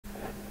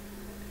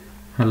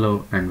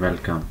Hello and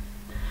welcome.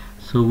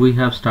 So we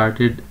have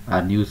started a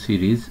new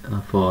series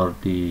for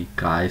the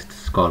KAIST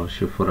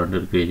Scholarship for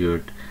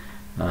Undergraduate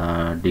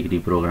degree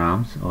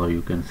programs, or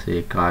you can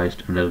say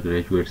KAIST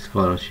Undergraduate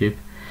Scholarship,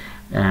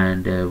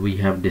 and we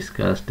have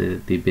discussed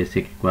the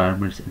basic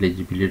requirements,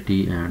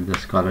 eligibility and the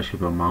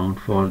scholarship amount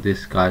for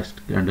this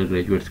KAIST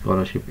Undergraduate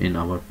Scholarship in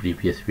our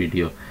previous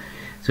video.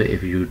 So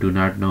if you do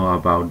not know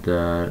about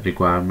the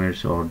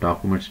requirements or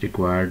documents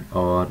required,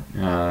 or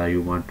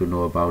you want to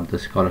know about the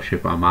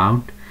scholarship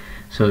amount,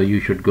 so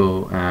you should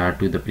go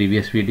to the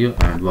previous video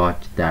and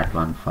watch that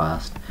one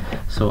first.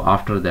 So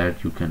after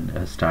that you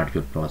can start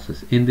your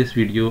process. In this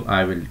video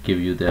I will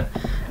give you the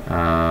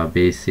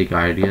basic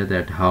idea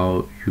that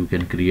how you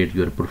can create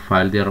your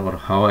profile there, or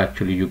how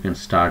actually you can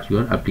start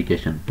your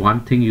application.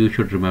 One thing you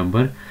should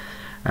remember,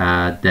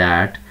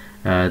 that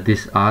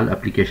this all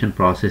application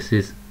process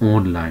is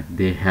online.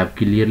 They have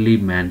clearly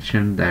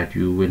mentioned that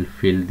you will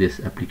fill this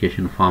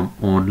application form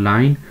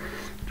online,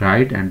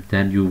 right? And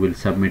then you will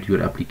submit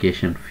your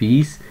application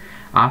fees.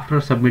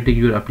 After submitting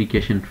your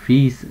application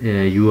fees,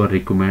 your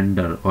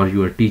recommender or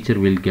your teacher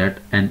will get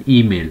an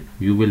email.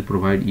 You will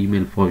provide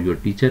email for your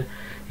teacher.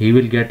 He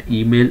will get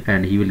email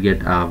and he will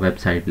get a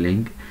website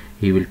link.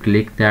 He will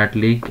click that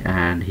link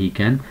and he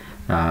can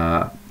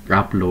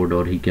upload,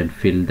 or he can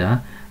fill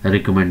the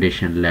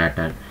recommendation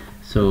letter.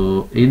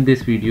 So in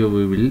this video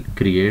we will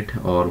create,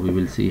 or we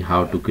will see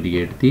how to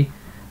create the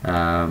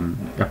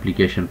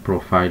application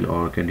profile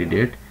or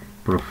candidate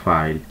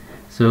profile.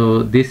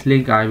 So this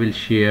link I will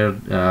share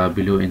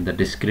below in the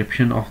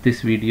description of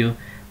this video,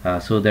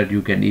 so that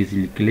you can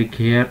easily click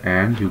here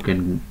and you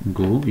can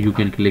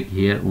click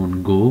here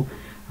on go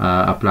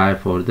apply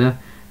for the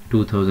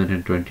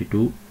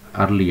 2022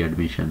 early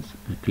admissions.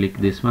 Click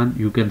this one.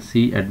 You can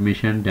see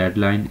admission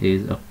deadline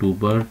is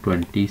October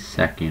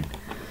 22nd.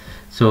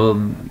 So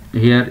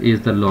here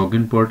is the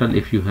login portal.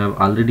 If you have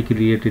already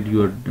created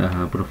your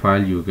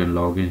profile, you can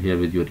log in here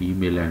with your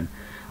email and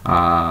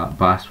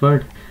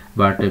password.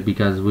 But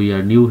because we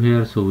are new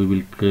here, so we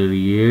will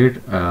create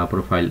a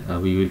profile.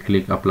 We will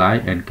click apply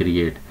and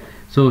create.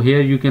 So here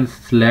you can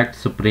select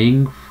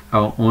spring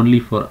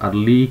only for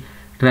early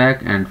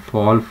track and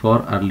fall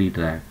for early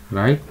track,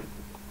 right?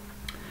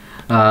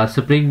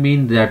 Spring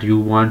means that you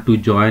want to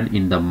join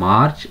in the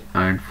March,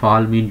 and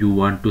fall means you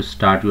want to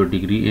start your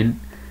degree in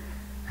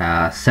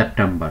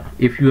September.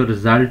 If your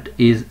result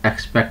is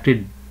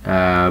expected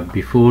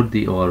before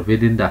the or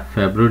within the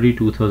February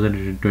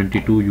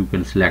 2022, you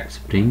can select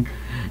spring.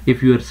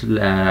 If your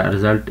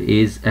result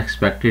is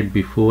expected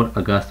before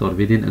August or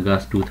within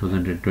August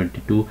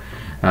 2022,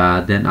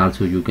 then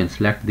also you can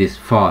select this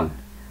fall,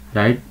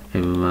 right?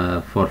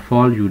 For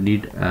fall you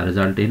need a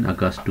result in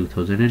August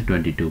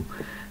 2022,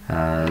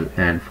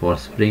 and for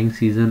spring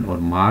season or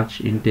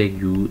March intake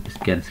you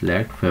can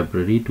select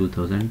February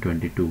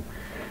 2022.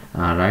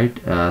 Right,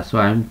 so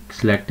I'm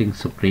selecting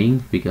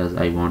spring because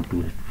I want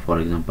to, for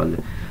example,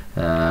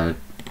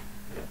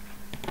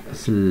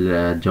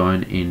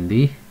 join in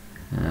the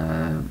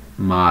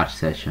March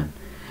session.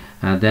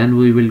 Then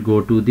we will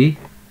go to the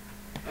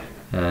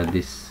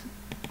this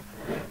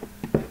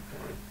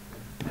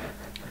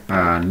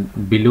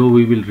below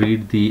we will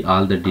read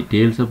all the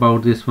details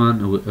about this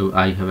one.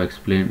 I have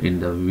explained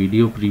in the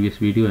previous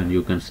video, and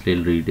you can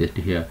still read it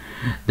here.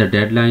 The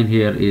deadline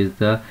here is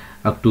the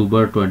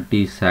October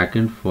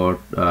 22nd for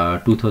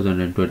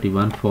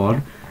 2021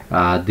 for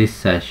this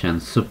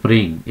session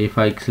spring. If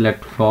I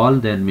select fall,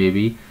 then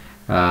maybe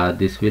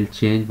this will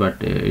change,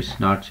 but it's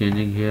not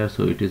changing here,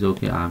 so it is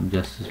okay. I'm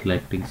just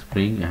selecting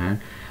spring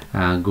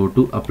and go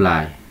to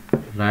apply,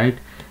 right?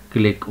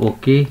 Click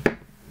OK,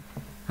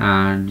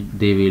 and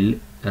they will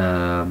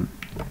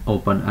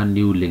open a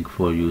new link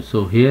for you.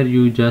 So here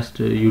you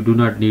do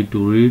not need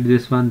to read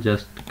this one,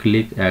 just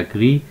click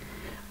agree,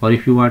 or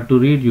if you want to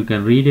read, you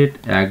can read it,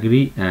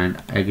 agree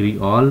and agree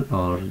all,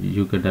 or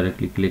you can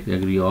directly click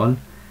agree all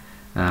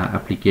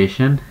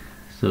application.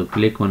 So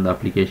click on the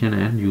application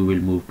and you will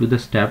move to the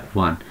step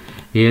 1.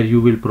 Here you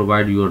will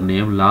provide your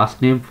name,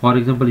 last name. For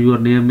example, your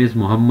name is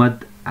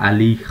Muhammad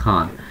Ali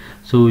Khan,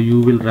 so you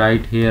will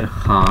write here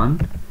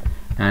Khan,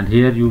 and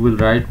here you will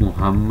write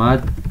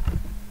Muhammad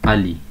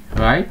Ali,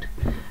 right?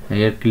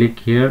 Here click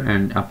here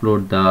and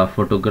upload the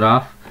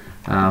photograph.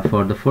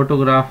 For the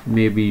photograph,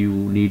 maybe you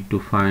need to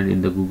find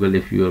in the Google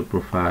if your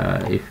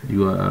profile, if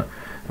your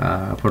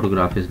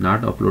photograph is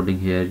not uploading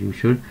here, you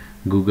should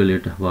Google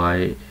it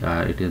why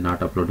it is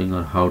not uploading,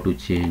 or how to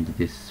change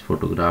this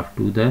photograph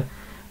to the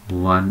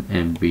 1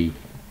 MB.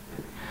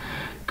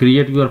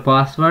 Create your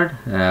password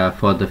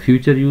for the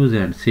future use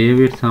and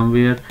save it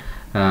somewhere.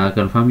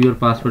 Confirm your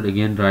password,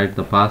 again write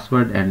the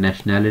password, and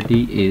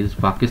nationality is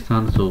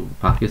Pakistan, so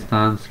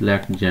Pakistan.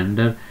 Select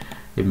gender,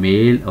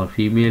 male or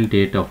female,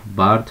 date of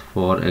birth,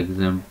 for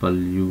example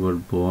you were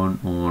born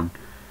on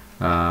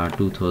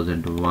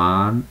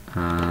 2001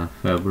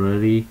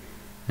 February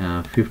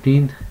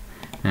 15th,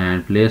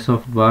 and place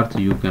of birth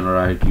you can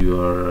write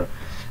your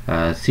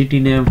City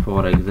name,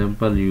 for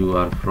example, you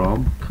are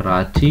from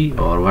Karachi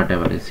or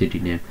whatever is city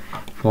name.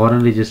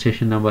 Foreign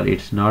registration number,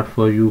 it's not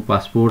for you.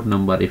 Passport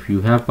number, if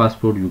you have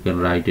passport you can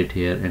write it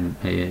here, and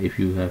if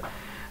you have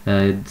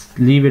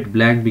leave it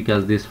blank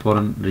because this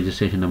foreign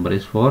registration number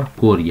is for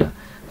Korea,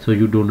 so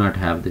you do not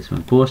have this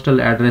one. Postal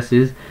address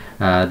is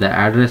the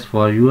address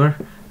for your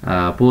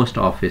post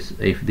office.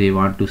 If they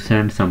want to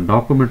send some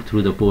document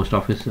through the post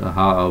office,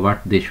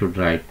 what they should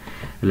write,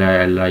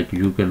 like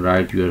you can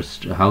write your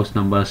house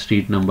number,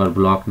 street number,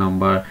 block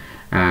number,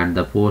 and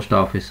the post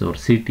office or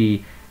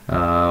city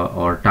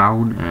or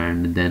town,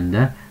 and then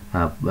the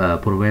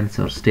province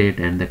or state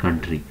and the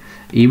country.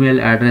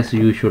 Email address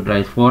you should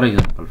write, for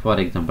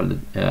example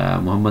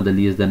Muhammad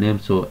Ali is the name,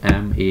 so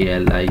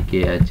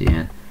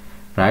MALIKHAN,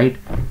 right?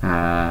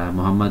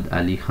 Muhammad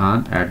Ali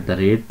Khan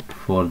 @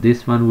 for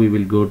this one we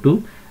will go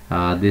to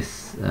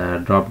this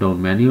drop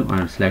down menu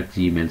and select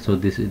Gmail, so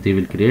this they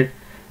will create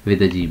with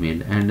the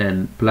Gmail, and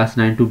then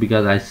 +92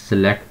 because I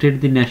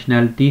selected the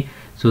nationality,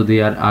 so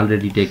they are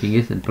already taking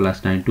it, and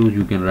 +92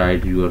 you can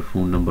write your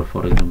phone number,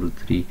 for example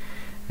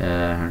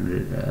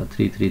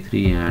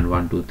 333 and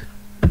 123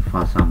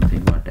 for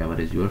something, whatever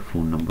is your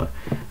phone number.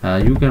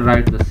 You can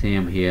write the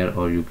same here,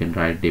 or you can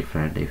write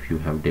different if you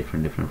have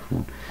different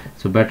phone,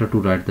 so better to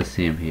write the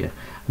same here.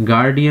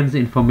 Guardian's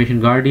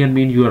information, guardian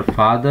means your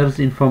father's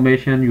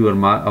information, your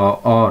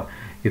or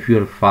if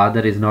your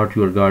father is not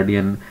your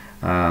guardian,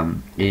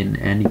 in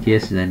any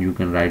case, then you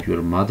can write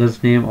your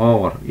mother's name,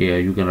 or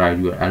you can write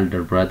your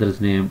elder brother's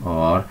name,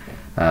 or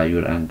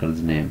your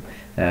uncle's name.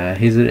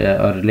 His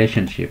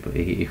relationship,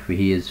 if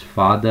he is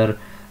father,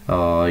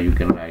 you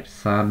can write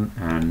son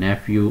and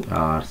nephew,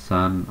 or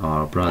son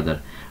or brother,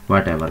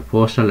 whatever.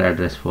 Postal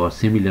address, for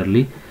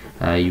similarly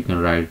you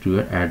can write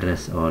your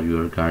address or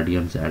your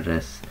guardian's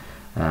address,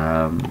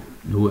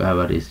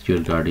 whoever is your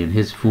guardian,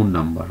 his phone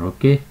number.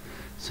 Okay,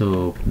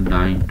 so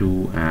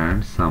 92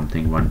 and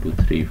something 1 2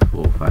 3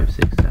 4 5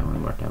 6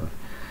 7 whatever,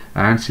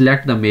 and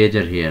select the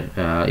major here.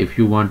 If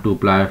you want to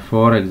apply,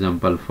 for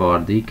example, for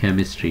the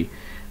chemistry,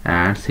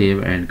 and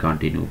save and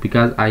continue.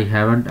 Because I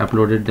haven't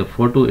uploaded the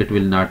photo, it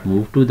will not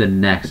move to the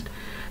next.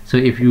 So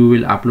if you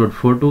will upload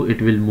photo,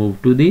 it will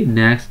move to the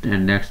next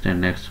and next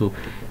and next. So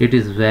it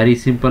is very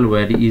simple,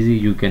 very easy.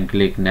 You can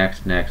click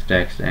next,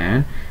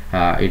 and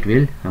it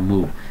will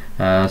move.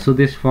 So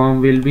this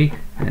form will be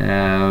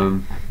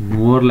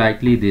more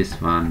likely this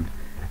one.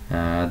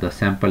 The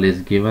sample is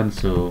given.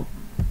 So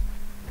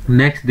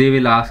next they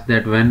will ask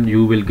that when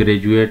you will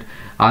graduate.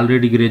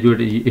 Already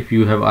graduate, if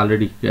you have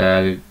already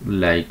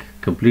like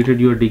completed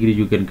your degree,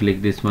 you can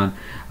click this one.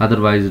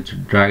 Otherwise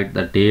write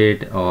the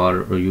date,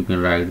 or you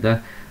can write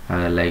the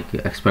like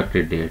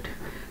expected date.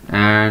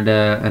 And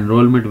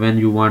enrollment, when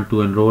you want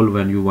to enroll,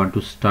 when you want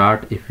to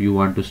start. If you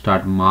want to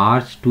start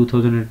March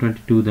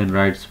 2022, then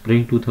write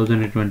spring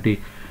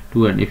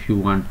 2022, and if you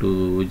want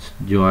to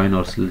join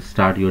or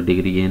start your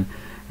degree in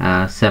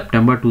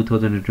September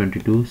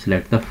 2022,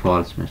 select the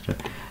fall semester.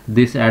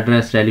 This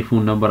address,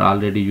 telephone number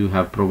already you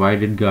have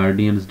provided,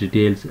 guardian's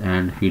details,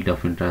 and field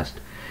of interest.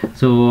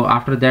 So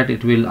after that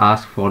it will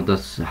ask for the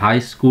high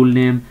school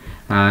name.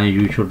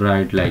 You should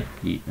write like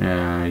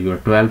your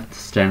 12th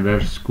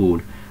standard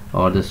school,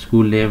 or the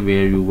school name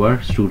where you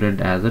were student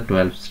as a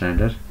 12th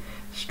standard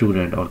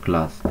student or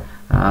class.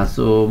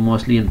 So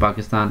mostly in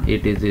Pakistan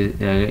it is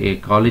a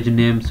college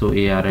name, so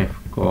ARF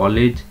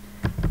college,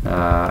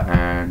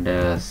 and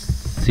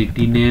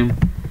city name,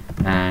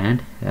 and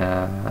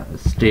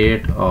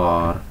state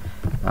or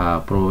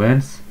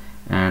province,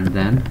 and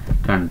then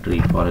country,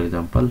 for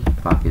example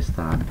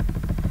Pakistan,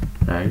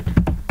 right?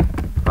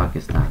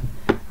 Pakistan.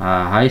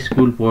 High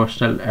school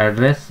postal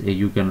address,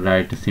 you can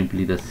write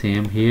simply the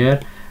same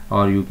here,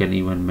 or you can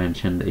even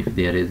mention if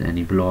there is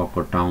any block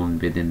or town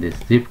within this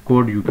zip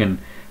code. You can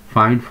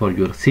find for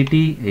your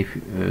city, if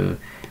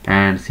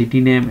and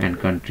city name and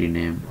country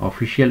name.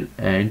 Official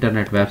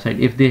internet website,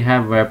 if they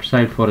have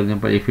website, for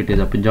example if it is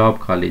a Punjab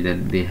college,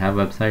 then they have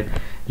website,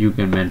 you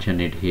can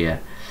mention it here.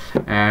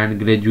 And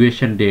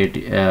graduation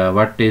date,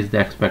 what is the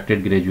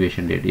expected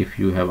graduation date? If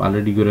you have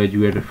already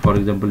graduated, for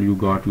example you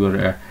got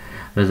your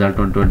result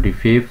on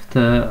 25th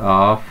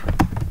of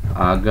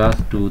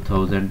August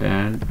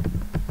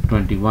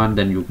 2021,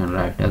 then you can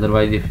write.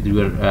 Otherwise, if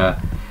your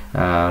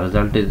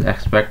result is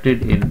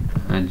expected in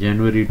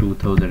January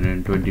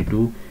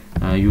 2022,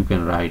 you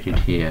can write it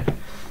here.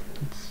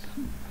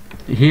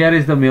 Here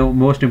is the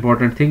most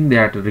important thing,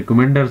 that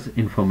recommenders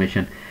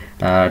information.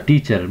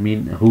 Teacher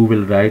mean who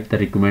will write the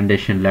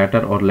recommendation letter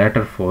or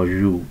letter for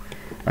you.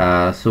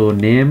 So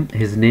name,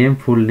 his name,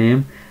 full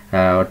name,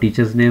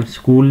 teacher's name,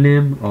 school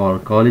name or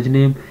college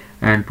name,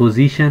 and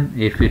position,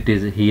 if it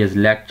is he is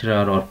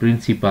lecturer or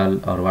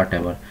principal or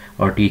whatever,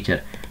 or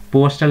teacher.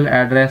 Postal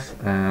address,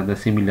 the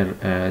similar,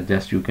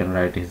 just you can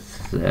write his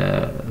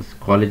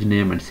college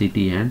name and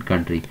city and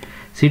country.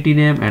 City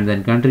name and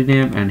then country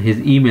name, and his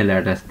email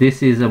address.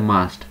 This is a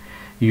must.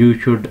 You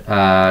should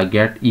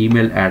get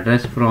email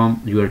address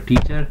from your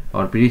teacher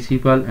or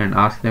principal and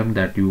ask them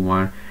that you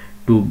want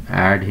to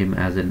add him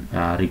as a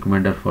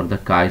recommender for the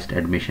KAIST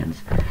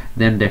admissions,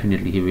 then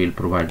definitely he will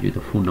provide you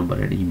the phone number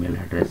and email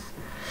address.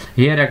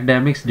 Here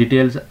academics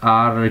details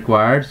are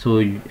required,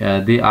 so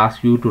they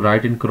ask you to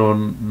write in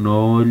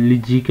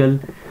chronological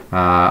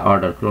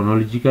order.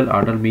 Chronological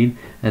order mean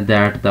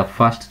that the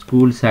first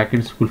school,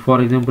 second school.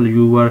 For example,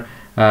 you were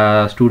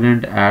a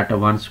student at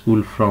one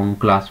school from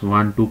class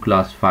 1 to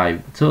class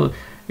 5, so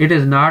it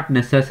is not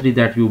necessary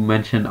that you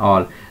mention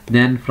all.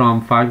 Then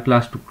from 5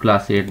 class to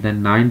class 8,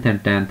 then 9th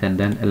and 10th, and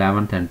then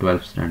 11th and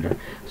 12th standard.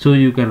 So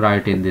you can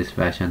write in this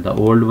fashion, the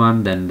old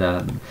one, then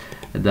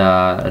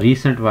the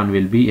recent one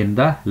will be in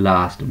the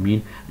last.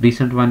 Mean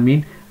recent one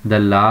mean the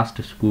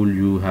last school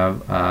you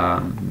have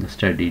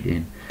studied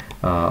in,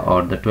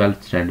 or the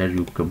 12th standard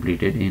you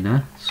completed in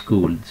a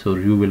school, so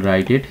you will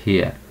write it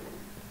here.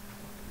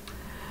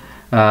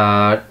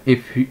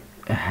 If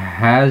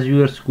has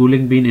your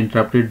schooling been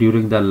interrupted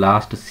during the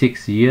last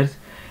 6 years?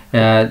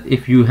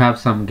 If you have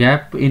some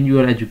gap in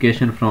your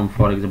education from,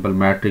 for example,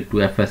 matric to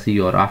FSC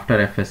or after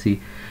FSC,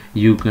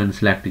 you can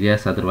select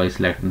yes, otherwise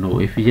select no.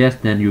 If yes,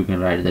 then you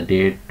can write the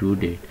date to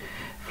date,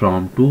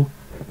 from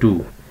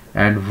to,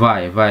 and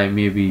why.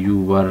 Maybe you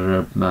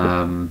were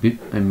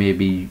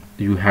maybe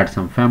you had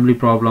some family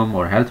problem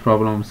or health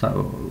problems,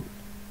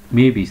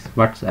 maybe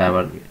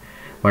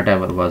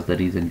whatever was the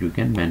reason, you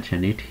can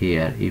mention it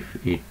here if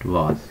it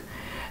was.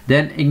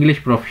 Then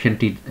English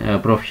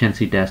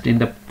proficiency test. In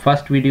the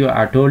first video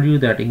I told you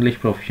that English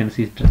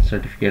proficiency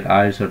certificate,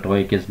 IELTS or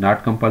TOEIC, is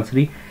not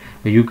compulsory.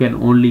 You can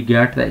only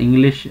get the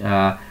English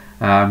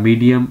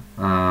medium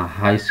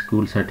high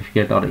school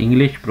certificate or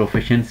English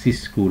proficiency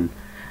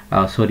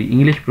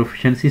English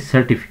proficiency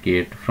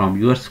certificate from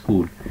your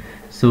school.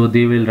 So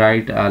they will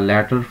write a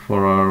letter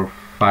for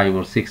 5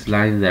 or 6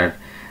 lines that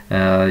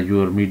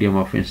your medium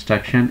of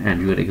instruction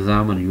and your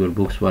exam and your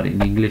books were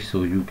in English,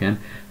 so you can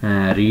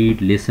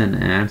read, listen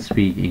and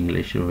speak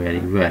English very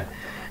well.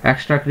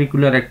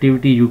 Extracurricular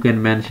activity, you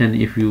can mention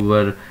if you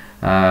were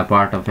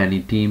part of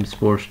any team,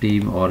 sports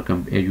team, or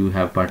you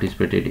have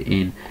participated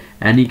in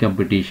any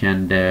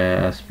competition,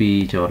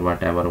 speech or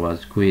whatever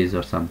was, quiz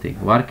or something.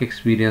 Work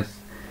experience,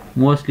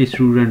 mostly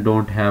students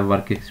don't have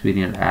work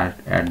experience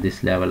at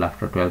this level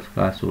after 12th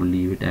class, so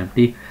leave it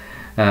empty.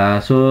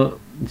 So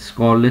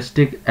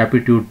scholastic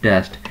aptitude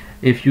test,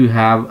 if you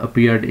have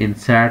appeared in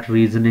SAT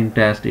reasoning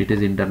test, it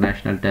is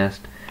international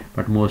test,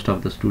 but most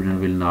of the student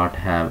will not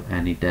have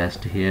any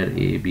test here,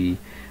 A, B,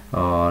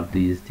 or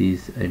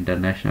these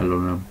international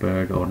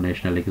Olympiad or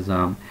national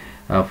exam.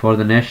 For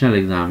the national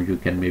exam you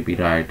can maybe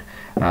write,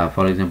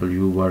 for example,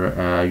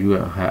 you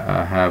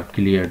have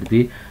cleared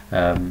the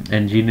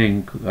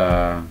engineering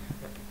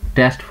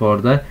test for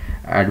the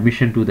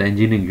admission to the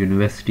engineering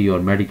university or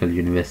medical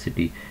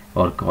university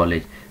or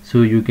college,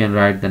 so you can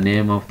write the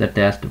name of the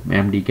test,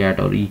 MDCAT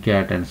or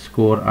ECAT, and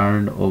score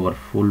earned over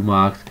full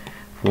marks.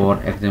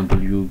 For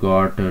example, you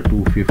got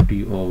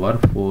 250 over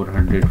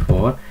 400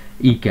 for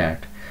ECAT,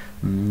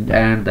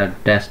 and the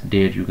test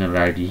date you can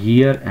write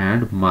year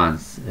and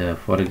months.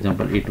 For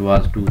example, it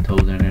was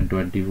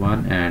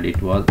 2021 and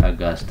it was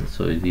August,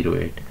 so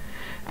 08.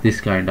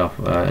 This kind of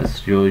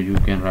so you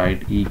can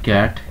write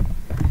ECAT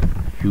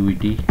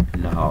QET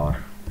Lahore.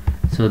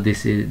 So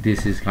this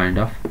is kind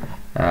of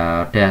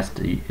test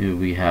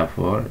we have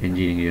for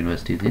engineering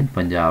universities in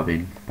Punjab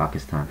in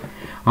Pakistan.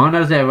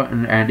 Honors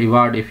and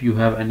award, if you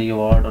have any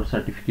award or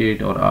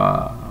certificate or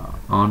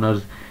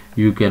honors,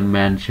 you can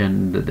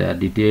mention the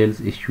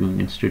details, issuing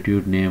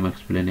institute name,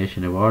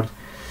 explanation, awards,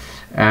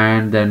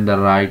 and then the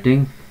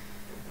writing.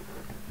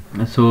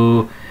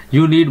 So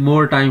you need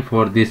more time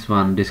for this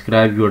one.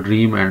 Describe your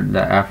dream and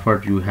the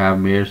effort you have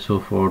made so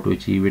far to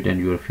achieve it and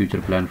your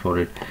future plan for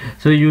it.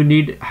 So you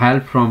need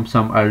help from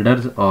some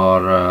elders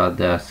or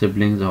the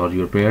siblings or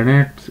your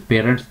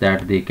parents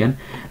that they can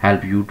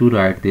help you to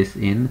write this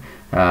in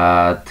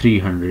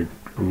 300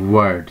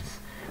 words.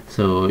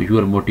 So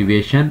your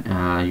motivation,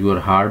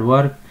 your hard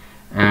work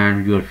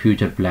and your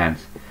future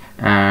plans,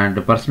 and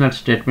a personal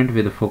statement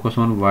with a focus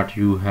on what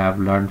you have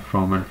learned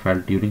from and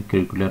felt during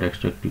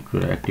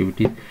extracurricular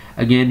activities.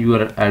 Again,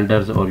 your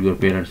elders or your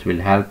parents will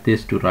help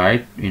this to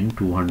write in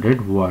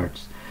 200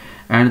 words.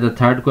 And the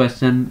third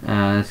question,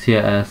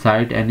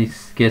 cite any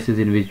cases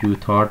in which you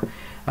thought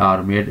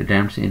or made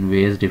attempts in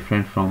ways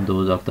different from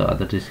those of the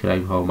others.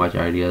 Describe how much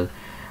ideas.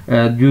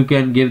 You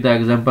can give the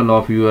example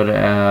of your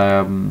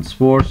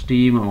sports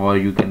team, or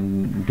you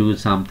can do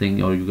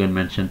something, or you can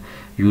mention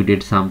you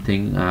did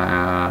something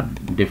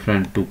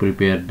different to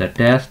prepare the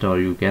test, or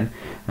you can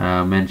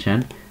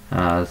mention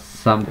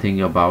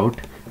something about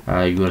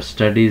your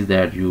studies,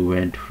 that you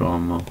went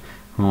from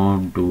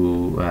home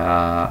to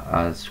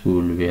a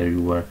school where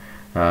you were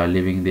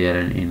living there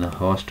in a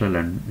hostel,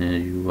 and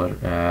you were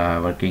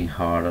working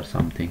hard or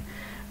something.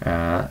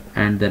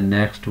 And the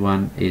next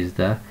one is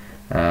the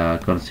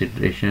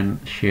consideration,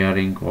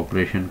 sharing,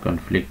 cooperation,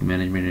 conflict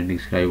management, and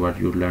describe what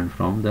you learned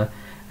from the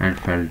and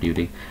felt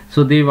during.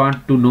 So they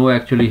want to know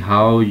actually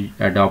how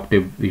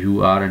adaptive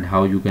you are and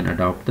how you can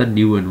adopt the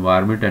new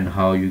environment and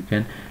how you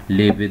can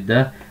live with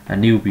the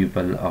new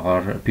people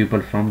or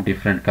people from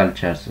different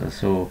cultures.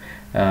 So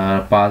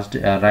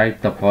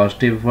write the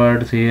positive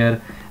words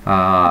here.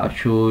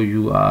 Show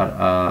you are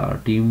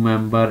a team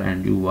member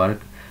and you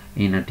work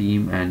in a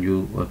team and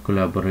you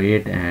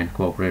collaborate and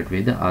cooperate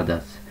with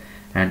others.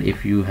 And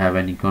if you have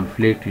any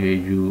conflict,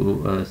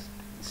 you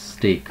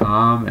stay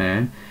calm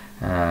and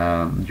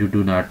you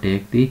do not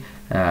take the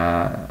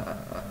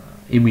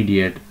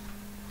immediate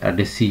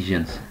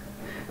decisions.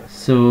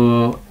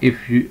 So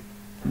if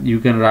you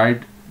can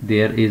write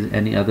there is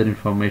any other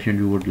information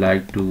you would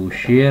like to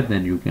share,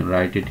 then you can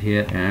write it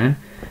here, and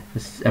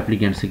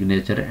applicant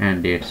signature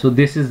and date. So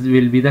this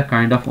will be the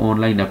kind of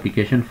online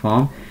application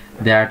form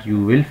that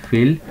you will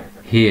fill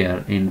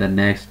here in the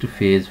next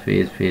phase,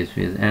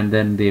 and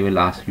then they will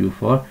ask you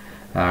for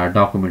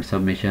document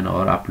submission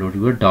or upload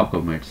your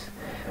documents.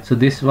 So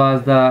this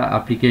was the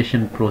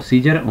application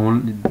procedure.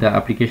 On the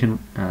application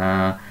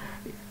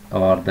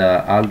all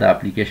the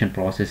application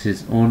process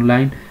is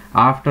online.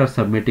 After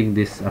submitting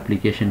this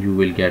application, you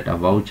will get a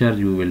voucher.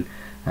 You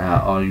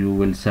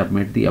will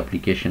submit the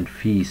application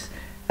fees.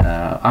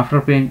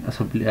 After paying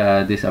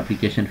this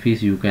application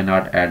fees, you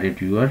cannot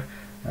edit your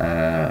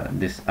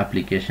this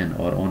application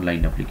or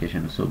online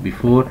application. So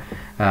before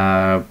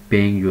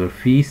paying your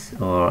fees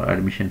or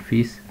admission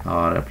fees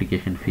or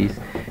application fees,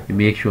 you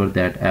make sure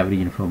that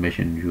every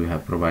information you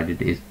have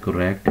provided is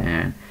correct,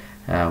 and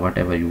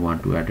whatever you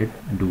want to edit,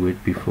 do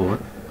it before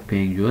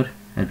paying your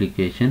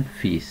application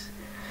fees.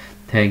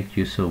 Thank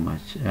you so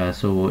much.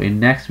 So in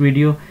next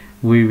video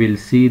we will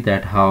see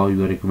that how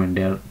your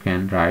recommender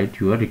can write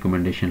your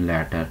recommendation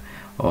letter,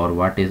 or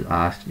what is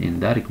asked in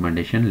the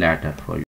recommendation letter for you.